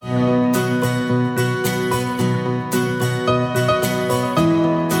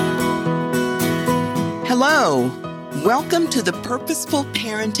Welcome to the Purposeful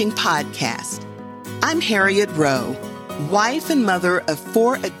Parenting Podcast. I'm Harriet Rowe, wife and mother of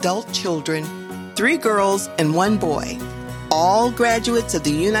 4 adult children, 3 girls and 1 boy, all graduates of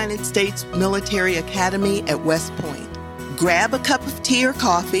the United States Military Academy at West Point. Grab a cup of tea or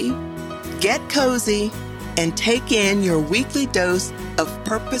coffee, get cozy, and take in your weekly dose of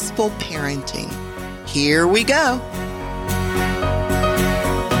purposeful parenting. Here we go.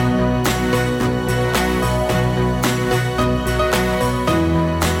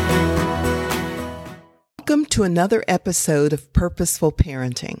 Welcome to another episode of Purposeful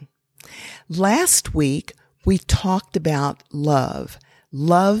Parenting. Last week, we talked about love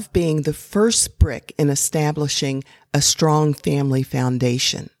being the first brick in establishing a strong family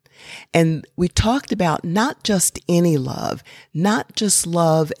foundation. And we talked about not just any love, not just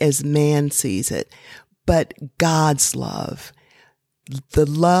love as man sees it, but God's love. The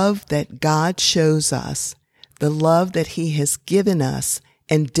love that God shows us, the love that He has given us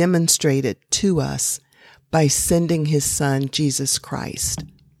and demonstrated to us by sending His Son, Jesus Christ.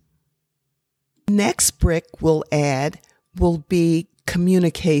 Next brick we'll add will be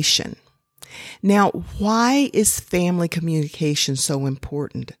communication. Now, why is family communication so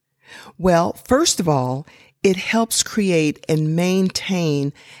important? Well, first of all, it helps create and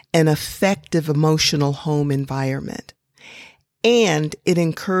maintain an effective emotional home environment. And it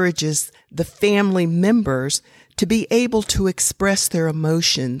encourages the family members to be able to express their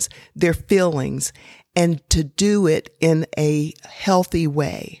emotions, their feelings, and to do it in a healthy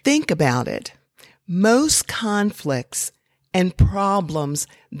way. Think about it. Most conflicts and problems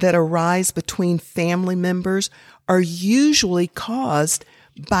that arise between family members are usually caused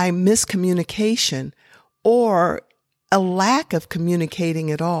by miscommunication or a lack of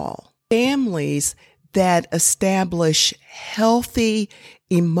communicating at all. Families that establish healthy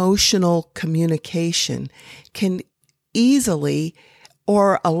emotional communication can easily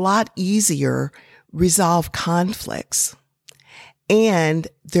or a lot easier resolve conflicts, and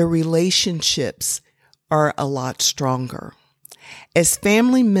their relationships are a lot stronger. As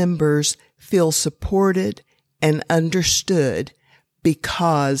family members feel supported and understood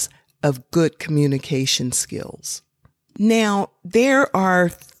because of good communication skills. Now, there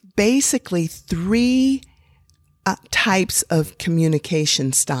are basically 3 types of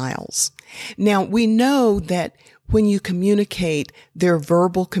communication styles. Now, we know that when you communicate, there are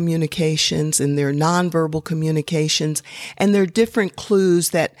verbal communications and there are nonverbal communications, and there are different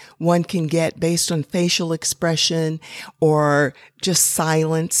clues that one can get based on facial expression or just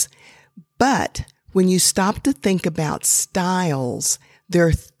silence. But when you stop to think about styles, there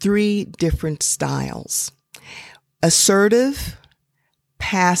are 3 different styles: assertive,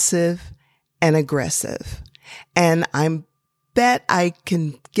 passive, and aggressive. And I bet I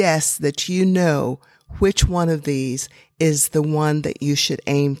can guess that you know which one of these is the one that you should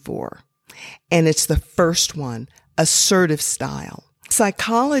aim for. And it's the first one, assertive style.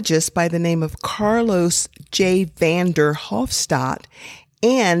 Psychologist by the name of Carlos J. van der Hofstadt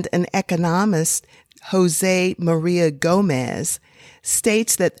and an economist, Jose Maria Gomez,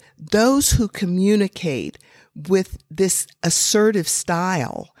 states that those who communicate with this assertive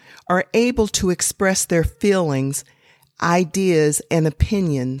style are able to express their feelings, ideas, and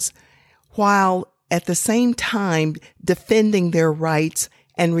opinions while at the same time defending their rights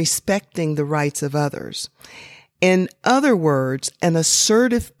and respecting the rights of others. In other words, an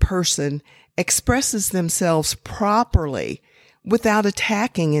assertive person expresses themselves properly without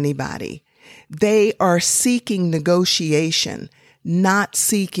attacking anybody. They are seeking negotiation, not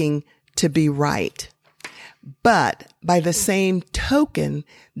seeking to be right. But by the same token,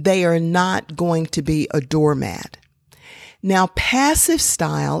 they are not going to be a doormat. Now, passive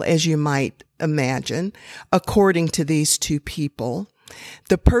style, as you might imagine, according to these 2 people,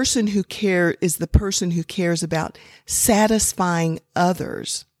 the person who is the person who cares about satisfying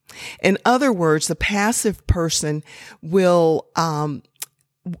others. In other words, the passive person will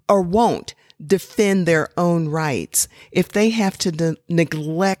or won't defend their own rights if they have to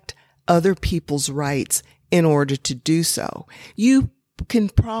neglect other people's rights in order to do so. You can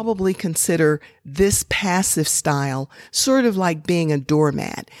probably consider this passive style sort of like being a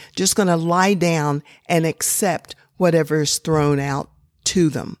doormat, just going to lie down and accept whatever is thrown out to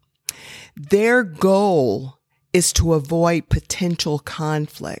them. Their goal is to avoid potential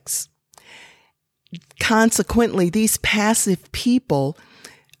conflicts. Consequently, these passive people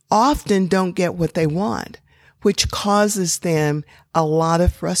often don't get what they want, which causes them a lot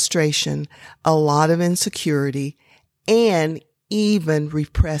of frustration, a lot of insecurity, and even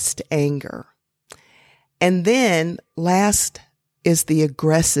repressed anger. And then last is the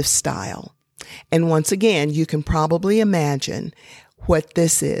aggressive style. And once again, you can probably imagine what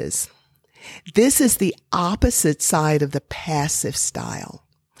this is. This is the opposite side of the passive style.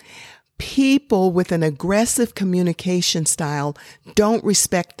 People with an aggressive communication style don't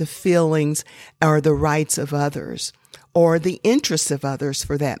respect the feelings or the rights of others, or the interests of others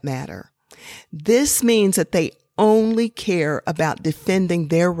for that matter. This means that they only care about defending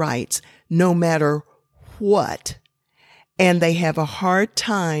their rights no matter what, and they have a hard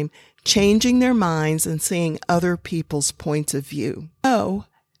time changing their minds and seeing other people's points of view. So,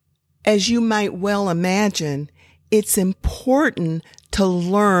 as you might well imagine, it's important to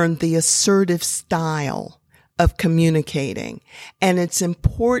learn the assertive style of communicating, and it's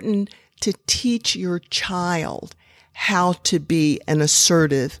important to teach your child how to be an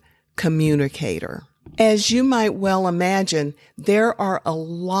assertive communicator. As you might well imagine, there are a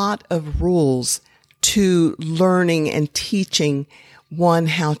lot of rules to learning and teaching one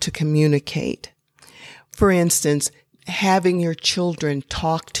how to communicate. For instance, having your children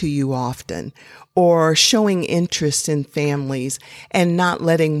talk to you often, or showing interest in families and not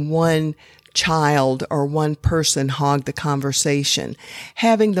letting one child or one person hog the conversation,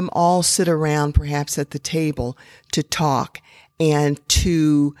 having them all sit around perhaps at the table to talk and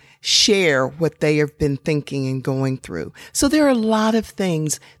to share what they have been thinking and going through. So there are a lot of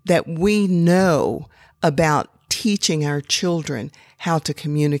things that we know about teaching our children how to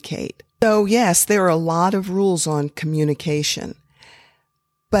communicate. So yes, there are a lot of rules on communication.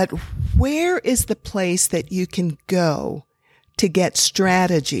 But where is the place that you can go to get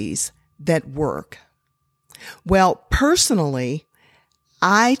strategies that work? Well, personally,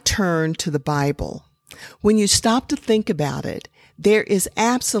 I turn to the Bible. When you stop to think about it, there is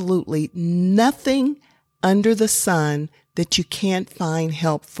absolutely nothing under the sun that you can't find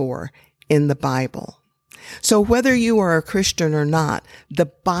help for in the Bible. So whether you are a Christian or not, the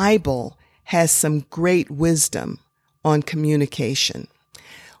Bible has some great wisdom on communication.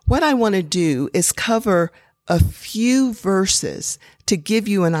 What I want to do is cover a few verses to give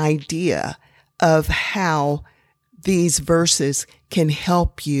you an idea of how these verses can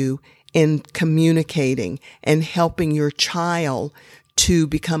help you in communicating and helping your child to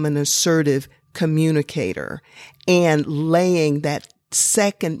become an assertive communicator and laying that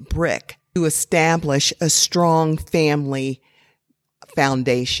second brick to establish a strong family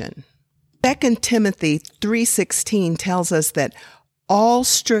foundation. 2 Timothy 3:16 tells us that all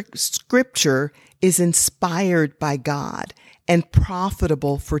scripture is inspired by God and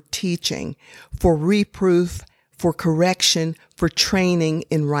profitable for teaching, for reproof, for correction, for training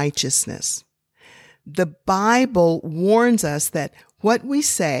in righteousness. The Bible warns us that what we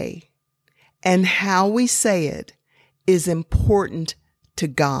say and how we say it is important to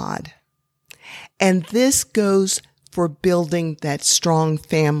God. And this goes for building that strong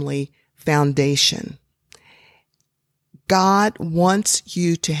family foundation. God wants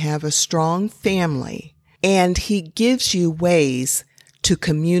you to have a strong family, and He gives you ways to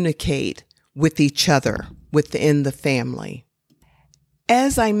communicate with each other within the family.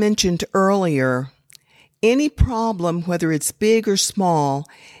 As I mentioned earlier, any problem, whether it's big or small,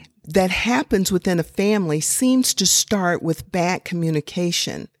 that happens within a family seems to start with bad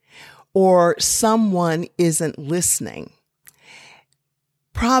communication or someone isn't listening.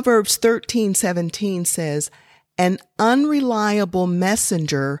 Proverbs 13:17 says, "An unreliable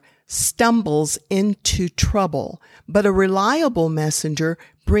messenger stumbles into trouble, but a reliable messenger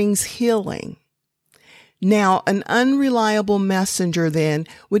brings healing." Now, an unreliable messenger then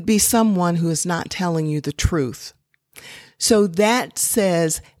would be someone who is not telling you the truth. So that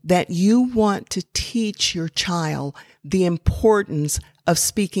says that you want to teach your child the importance of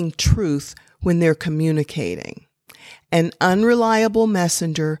speaking truth when they're communicating. An unreliable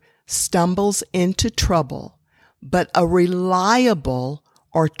messenger stumbles into trouble, but a reliable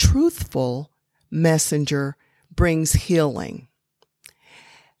or truthful messenger brings healing.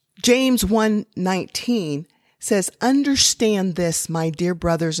 James 1:19 says, "Understand this, my dear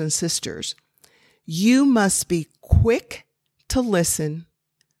brothers and sisters. You must be quick to listen,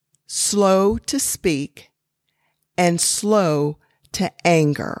 slow to speak, and slow to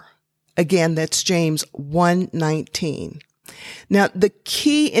anger." Again, that's James 1:19. Now, the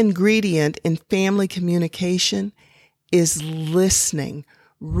key ingredient in family communication is listening,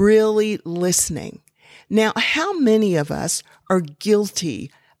 really listening. Now, how many of us are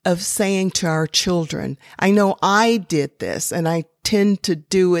guilty of saying to our children, I know I did this, and I tend to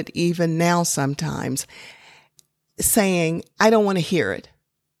do it even now sometimes, saying, I don't want to hear it.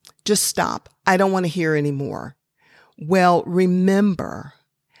 Just stop. I don't want to hear anymore. Well, remember,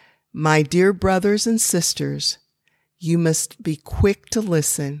 my dear brothers and sisters, you must be quick to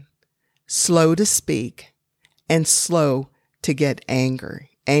listen, slow to speak, and slow to get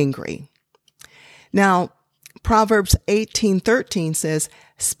angry. Now, Proverbs 18:13 says,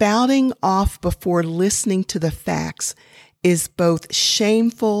 spouting off before listening to the facts is both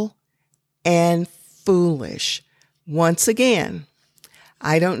shameful and foolish. Once again,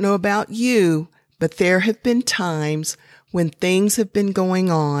 I don't know about you, but there have been times when things have been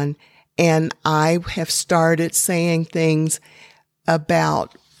going on and I have started saying things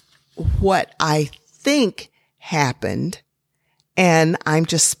about what I think happened, and I'm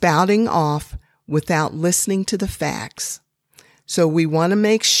just spouting off without listening to the facts. So we want to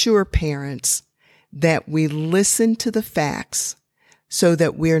make sure, parents, that we listen to the facts so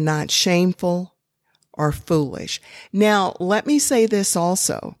that we're not shameful or foolish. Now, let me say this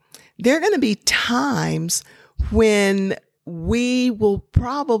also. There are going to be times when we will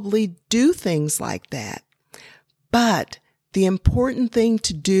probably do things like that. But the important thing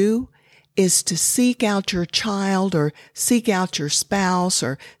to do is to seek out your child or seek out your spouse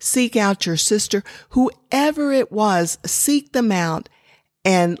or seek out your sister, whoever it was, seek them out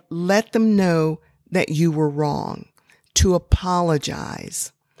and let them know that you were wrong, to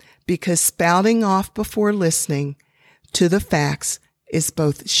apologize, because spouting off before listening to the facts is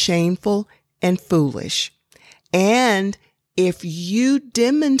both shameful and foolish. And if you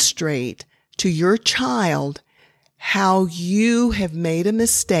demonstrate to your child how you have made a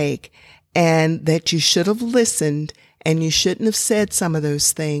mistake and that you should have listened and you shouldn't have said some of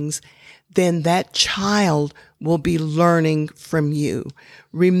those things, then that child will be learning from you.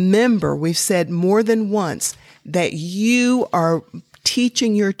 Remember, we've said more than once that you are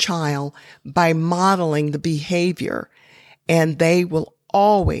teaching your child by modeling the behavior, and they will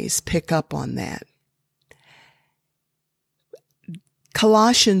always pick up on that.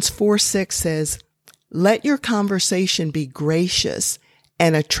 Colossians 4:6 says, let your conversation be gracious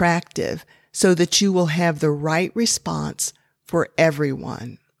and attractive so that you will have the right response for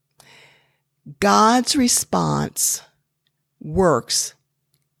everyone. God's response works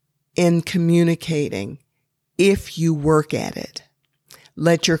in communicating if you work at it.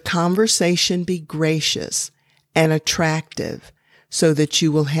 Let your conversation be gracious and attractive so that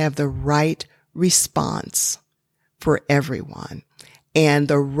you will have the right response for everyone. And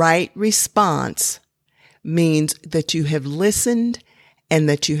the right response means that you have listened and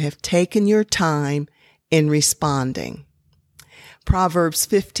that you have taken your time in responding. Proverbs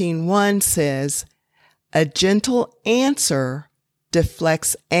 15:1 says, a gentle answer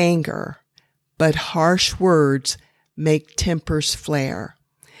deflects anger, but harsh words make tempers flare.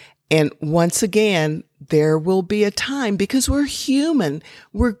 And once again, there will be a time, because we're human,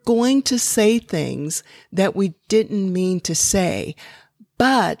 we're going to say things that we didn't mean to say.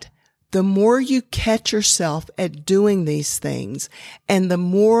 But the more you catch yourself at doing these things, and the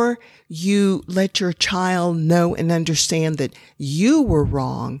more you let your child know and understand that you were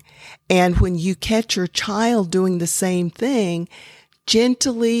wrong, and when you catch your child doing the same thing,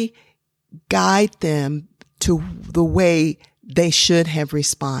 gently guide them to the way they should have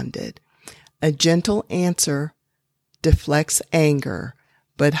responded. A gentle answer deflects anger,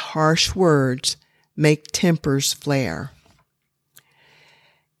 but harsh words make tempers flare.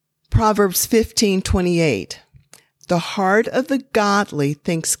 Proverbs 15:28. The heart of the godly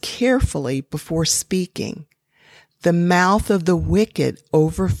thinks carefully before speaking. The mouth of the wicked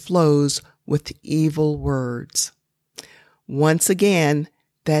overflows with evil words. Once again,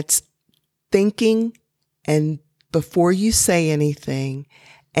 that's thinking and before you say anything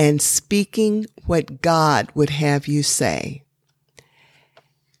and speaking what God would have you say.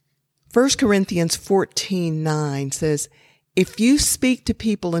 1 Corinthians 14:9 says, if you speak to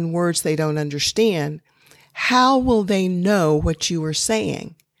people in words they don't understand, how will they know what you are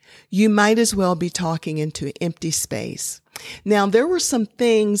saying? You might as well be talking into empty space. Now, there were some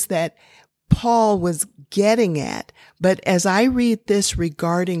things that Paul was getting at, but as I read this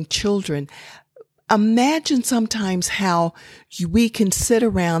regarding children, imagine sometimes how we can sit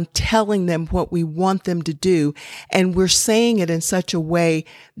around telling them what we want them to do, and we're saying it in such a way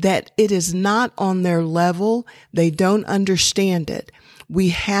that it is not on their level. They don't understand it. We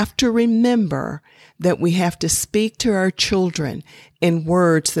have to remember that we have to speak to our children in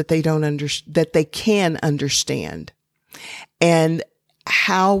words that they that they can understand. And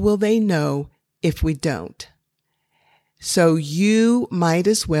how will they know if we don't? So you might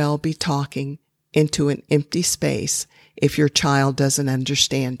as well be talking into an empty space if your child doesn't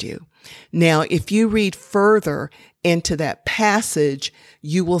understand you. Now, if you read further into that passage,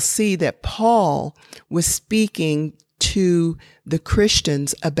 you will see that Paul was speaking to the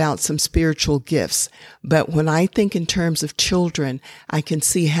Christians about some spiritual gifts. But when I think in terms of children, I can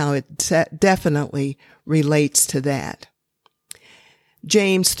see how it definitely relates to that.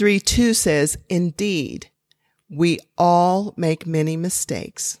 James 3:2 says, "Indeed, we all make many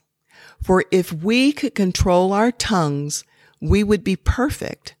mistakes. For if we could control our tongues, we would be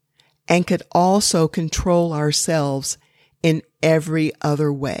perfect and could also control ourselves in every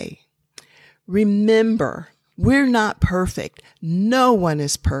other way." Remember, we're not perfect. No one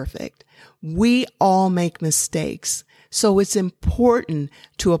is perfect. We all make mistakes. So it's important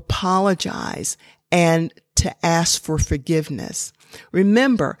to apologize and to ask for forgiveness.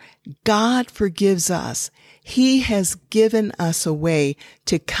 Remember, God forgives us. He has given us a way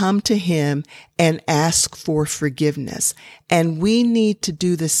to come to Him and ask for forgiveness. And we need to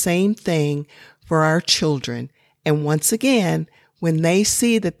do the same thing for our children. And once again, when they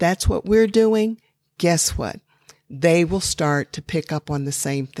see that that's what we're doing, guess what? They will start to pick up on the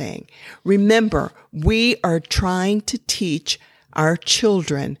same thing. Remember, we are trying to teach our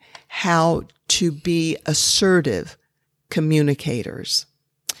children how to be assertive communicators.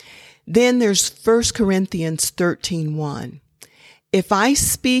 Then there's 1 Corinthians 13:1. "If I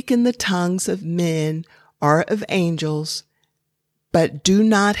speak in the tongues of men or of angels, but do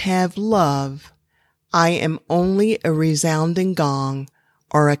not have love, I am only a resounding gong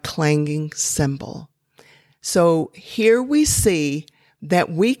or a clanging cymbal." So here we see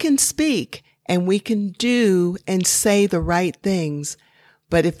that we can speak and we can do and say the right things.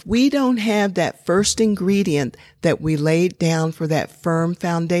 But if we don't have that first ingredient that we laid down for that firm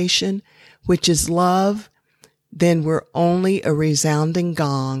foundation, which is love, then we're only a resounding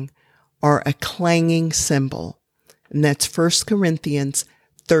gong or a clanging cymbal. And that's 1 Corinthians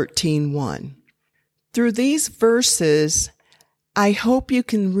 13:1. Through these verses, I hope you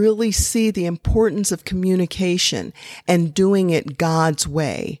can really see the importance of communication and doing it God's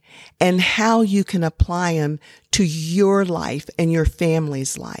way and how you can apply them to your life and your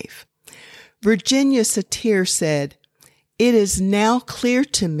family's life. Virginia Satir said, "It is now clear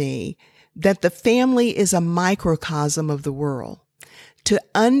to me that the family is a microcosm of the world. To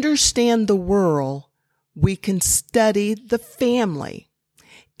understand the world, we can study the family.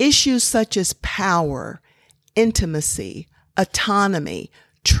 Issues such as power, intimacy, autonomy,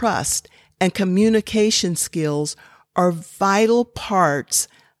 trust, and communication skills are vital parts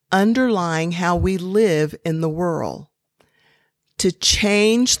underlying how we live in the world. To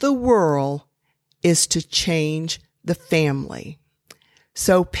change the world is to change the family."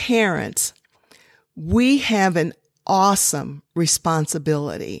 So parents, we have an awesome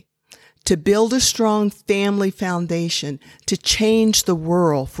responsibility to build a strong family foundation, to change the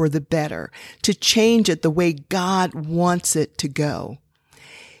world for the better, to change it the way God wants it to go.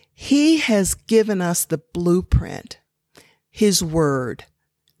 He has given us the blueprint, His Word,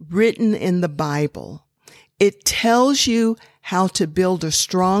 written in the Bible. It tells you how to build a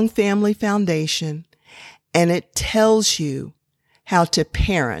strong family foundation, and it tells you how to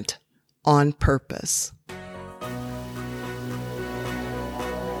parent on purpose.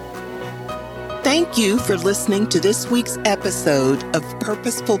 Thank you for listening to this week's episode of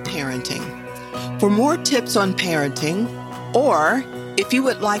Purposeful Parenting. For more tips on parenting, or if you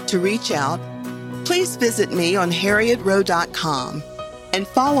would like to reach out, please visit me on HarrietRowe.com and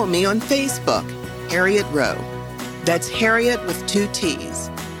follow me on Facebook, Harriet Rowe. That's Harriet with 2 T's.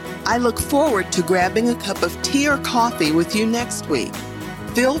 I look forward to grabbing a cup of tea or coffee with you next week.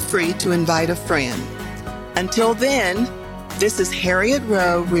 Feel free to invite a friend. Until then, this is Harriet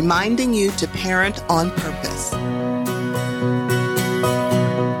Rowe reminding you to parent on purpose.